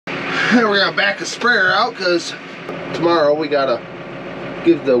We're gonna back the sprayer out because tomorrow we gotta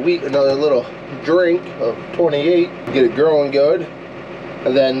give the wheat another little drink of 28, get it growing good,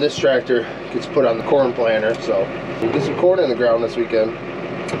 and then this tractor gets put on the corn planter. So we'll get some corn in the ground this weekend.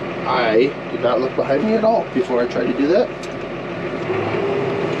 I did not look behind me at all before I tried to do that.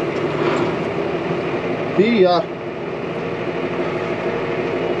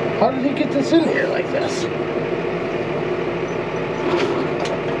 How did he get this in here like this?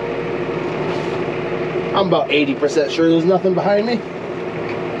 I'm about 80% sure there's nothing behind me.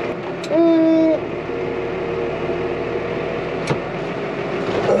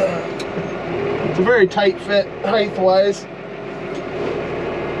 It's a very tight fit, height-wise.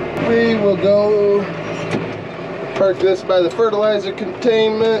 We will go park this by the fertilizer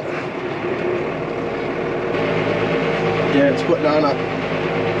containment. Dad's putting on a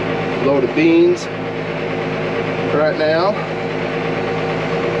load of beans right now.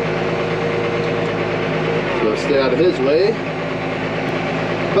 So stay out of his way.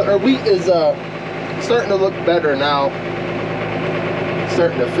 But our wheat is starting to look better now.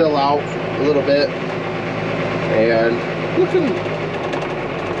 Starting to fill out a little bit. And looking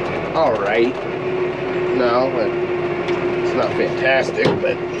alright. No, it's not fantastic,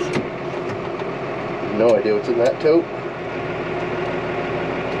 but no idea what's in that tote.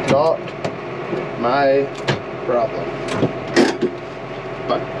 Not my problem.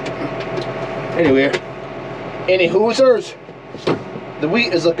 But anyway, any hoosers, the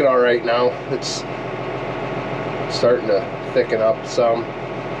wheat is looking alright now. It's starting to thicken up some.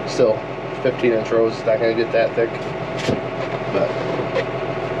 Still 15-inch rows, it's not going to get that thick, but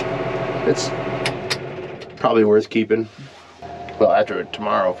it's probably worth keeping. Well, after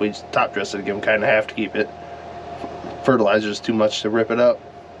tomorrow, if we top dress it again, kind of have to keep it. Fertilizer is too much to rip it up.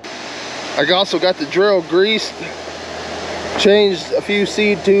 I also got the drill greased, changed a few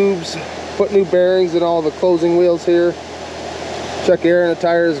seed tubes, put new bearings in all the closing wheels here, check air in the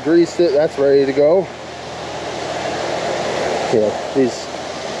tires, greased it, that's ready to go. Yeah, these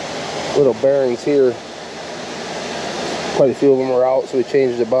little bearings here, quite a few of them were out, so we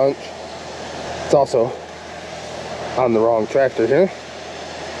changed a bunch. It's also on the wrong tractor here.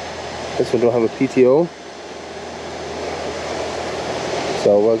 This one don't have a PTO.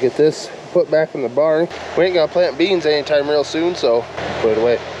 So we'll get this put back in the barn. We ain't gonna plant beans anytime real soon, so put it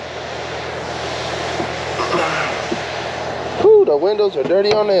away. Whew, the windows are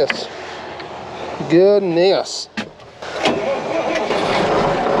dirty on this. Goodness.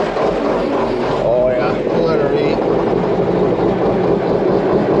 Oh yeah, glittery.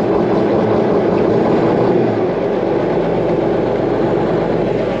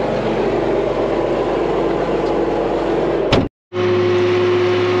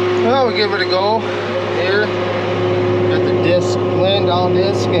 Well, we give it a go here. Got the disc, Landau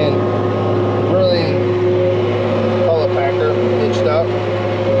disc, and really color packer hitched up.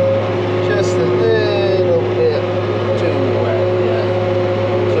 Just a little bit too wet yet.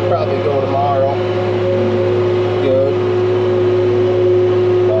 Should probably go tomorrow. Good.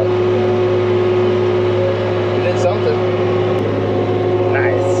 But we did something.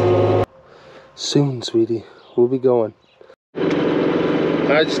 Nice. Soon, sweetie. We'll be going.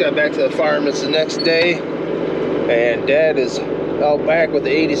 I just got back to the farm. It's the next day, and Dad is out back with the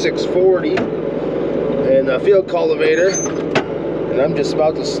 8640 and a field cultivator, and I'm just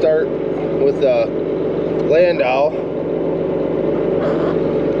about to start with the Landau.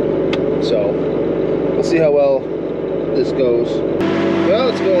 So we'll see how well this goes. Well,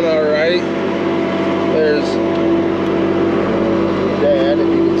 it's going all right. There's Dad, if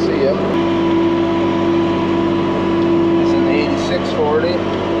you can see him. 640.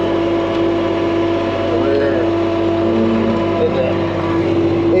 We're in the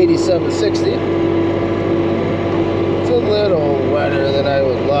 8760. It's a little wetter than I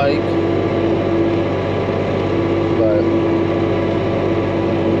would like, but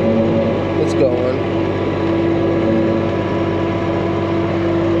it's going.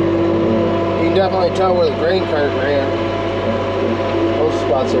 You can definitely tell where the grain cart ran. Those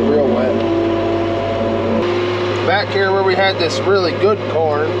spots are real wet. Back here where we had this really good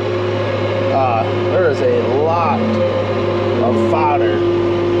corn, there is a lot of fodder.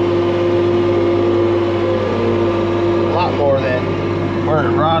 A lot more than where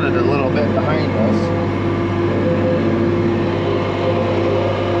it rotted a little bit behind us.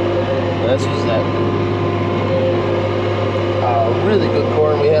 This was that really good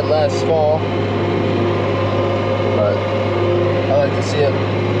corn we had last fall. But I like to see it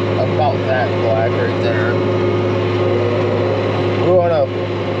about that black right there. We want to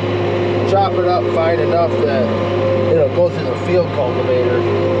chop it up fine enough that it'll go through the field cultivator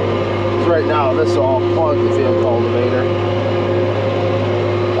right now, this will all plug the field cultivator.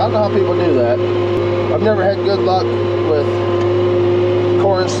 I don't know how people do that. I've never had good luck with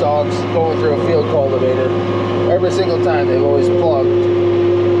corn stalks going through a field cultivator. Every single time they've always plugged.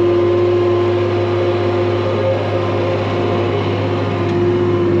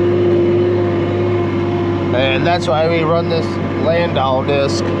 And that's why we run this Landau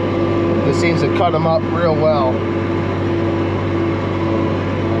disc. This seems to cut them up real well.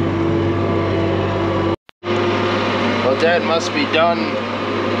 Well, Dad must be done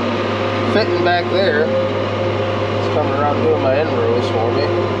fitting back there. He's coming around doing my end rows for me.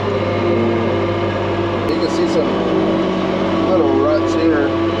 You can see some little ruts here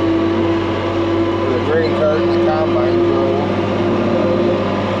where the grain cart and the combine go.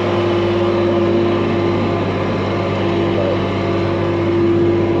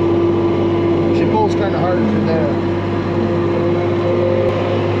 Kind of hard through there.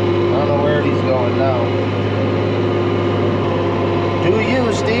 I don't know where he's going now. Do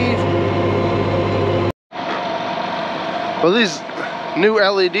you, Steve? Well, these new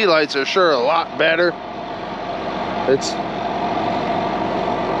LED lights are sure a lot better. It's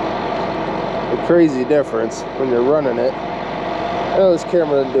a crazy difference when you're running it. I know this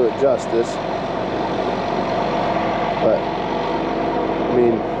camera doesn't do it justice, but I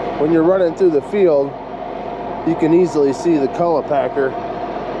mean, when you're running through the field, you can easily see the color packer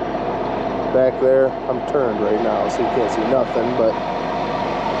back there. I'm turned right now, so you can't see nothing, but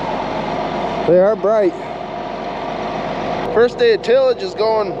they are bright. First day of tillage is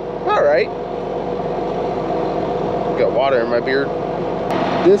going all right. Got water in my beard.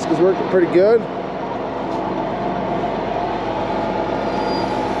 Disc is working pretty good.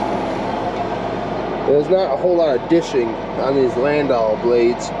 There's not a whole lot of dishing on these Landau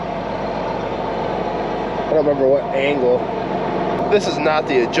blades. I don't remember what angle. This is not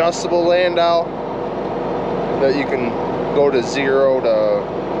the adjustable Landau that you can go to 0 to,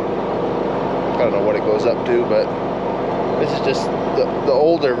 I don't know what it goes up to, but this is just the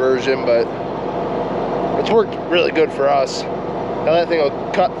older version, but it's worked really good for us. Now that thing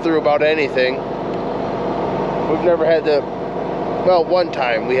will cut through about anything. We've never had to, well, one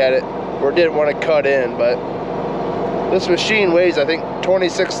time we had it or didn't want to cut in, but this machine weighs, I think,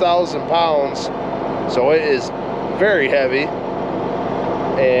 26,000 pounds. So it is very heavy,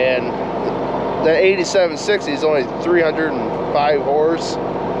 and the 8760 is only 305 horse.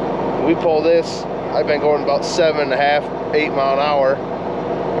 We pull this, I've been going about 7.5, 8 mile an hour.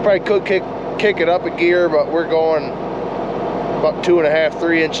 I probably could kick it up a gear, but we're going about 2.5,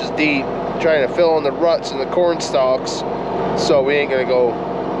 3 inches deep, trying to fill in the ruts in the corn stalks, so we ain't gonna go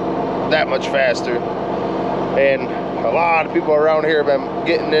that much faster. And a lot of people around here have been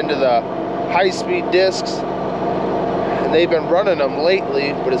getting into the high-speed discs, and they've been running them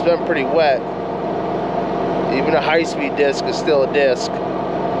lately, but it's been pretty wet. Even a high-speed disc is still a disc.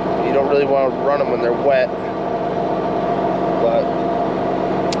 You don't really want to run them when they're wet, but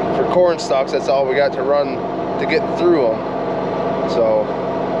for corn stalks, that's all we got to run to get through them. So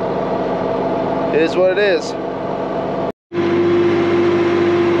it is what it is.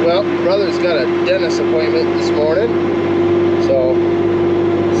 Well, brother's got a dentist appointment this morning, so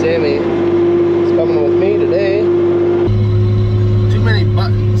Sammy is coming with me today. Too many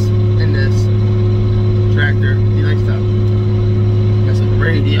buttons in this tractor. He likes to mess with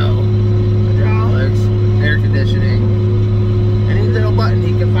radio, hydraulics, air conditioning. Any little button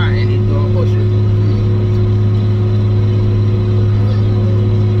he can find, he's gonna push it.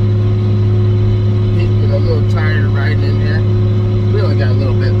 He's been a little tired of riding in here. We only got a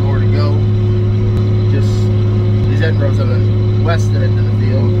little bit more to go. Just these end rows on the west end of the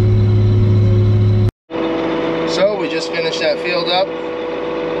field. So we just finished that field up,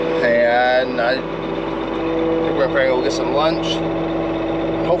 and I think we're probably gonna go get some lunch.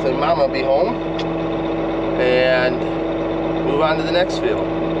 Hopefully Mama will be home, and move on to the next field.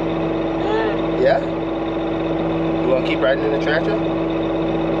 Yeah? You wanna keep riding in the tractor?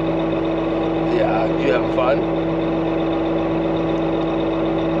 Yeah, you having fun?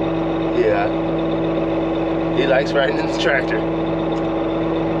 Yeah. He likes riding in the tractor.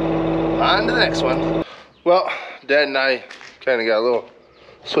 On to the next one. Well, Dad and I kind of got a little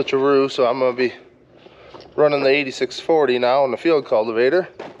switcheroo, so I'm going to be running the 8640 now on the field cultivator.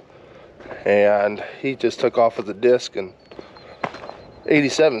 And he just took off with the disc and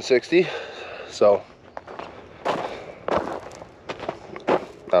 8760. So, I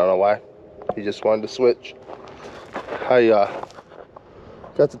don't know why. He just wanted to switch. I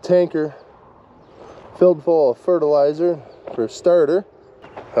got the tanker filled full of fertilizer for a starter.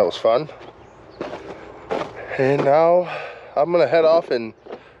 That was fun. And now I'm gonna head off and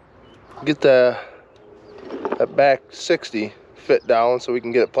get that back 60 fit down so we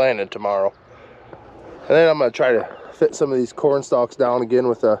can get it planted tomorrow. And then I'm going to try to fit some of these corn stalks down again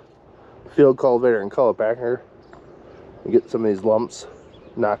with a field cultivator and cultipacker and get some of these lumps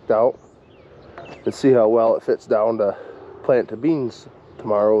knocked out and see how well it fits down to plant to beans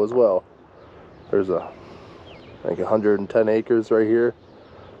tomorrow as well. There's I think 110 acres right here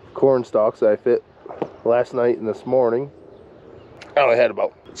corn stalks that I fit last night and this morning. I only had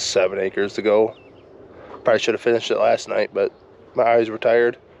about 7 acres to go. Probably should have finished it last night, but my eyes were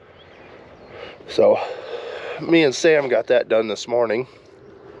tired. So me and Sam got that done this morning,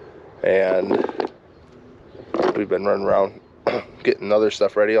 and we've been running around getting other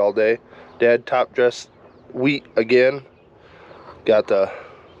stuff ready all day. Dad top dressed wheat again.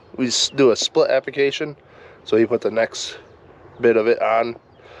 We do a split application, so he put the next bit of it on.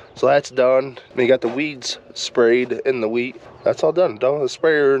 So that's done. We got the weeds sprayed in the wheat. That's all done. Done with the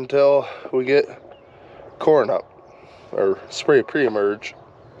sprayer until we get corn up, or spray pre-emerge.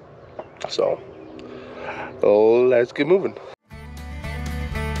 So let's get moving.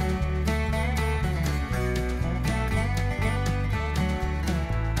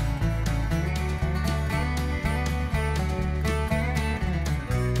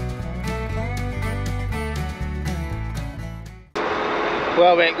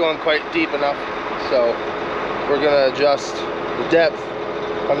 Well, we ain't going quite deep enough, so we're gonna adjust the depth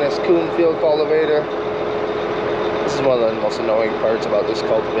on this Kuhn field cultivator. This is one of the most annoying parts about this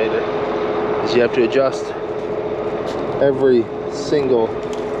cultivator, is you have to adjust every single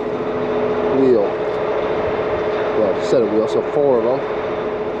wheel. Well, set of wheels, so 4 of them.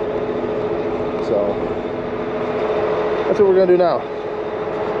 So that's what we're gonna do now.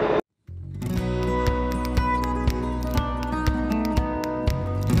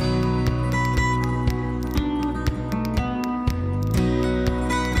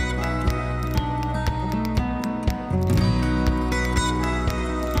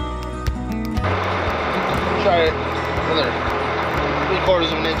 Try it another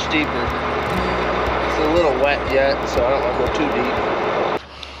 3/4 of an inch deeper. It's a little wet yet, so I don't want to go too deep.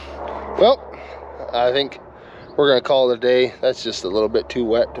 Well, I think we're gonna call it a day. That's just a little bit too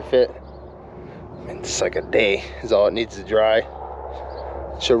wet to fit. I mean, it's like a day is all it needs to dry.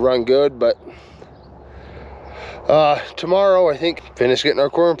 Should run good, but tomorrow I think finish getting our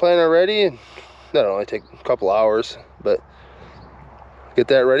corn planter ready, and that'll only take a couple hours, but get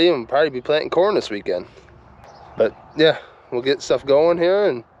that ready and we'll probably be planting corn this weekend. But yeah, we'll get stuff going here,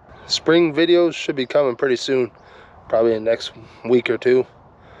 and spring videos should be coming pretty soon, probably in the next week or 2.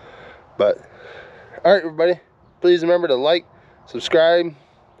 But all right, everybody, please remember to like, subscribe,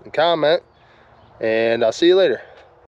 and comment, and I'll see you later.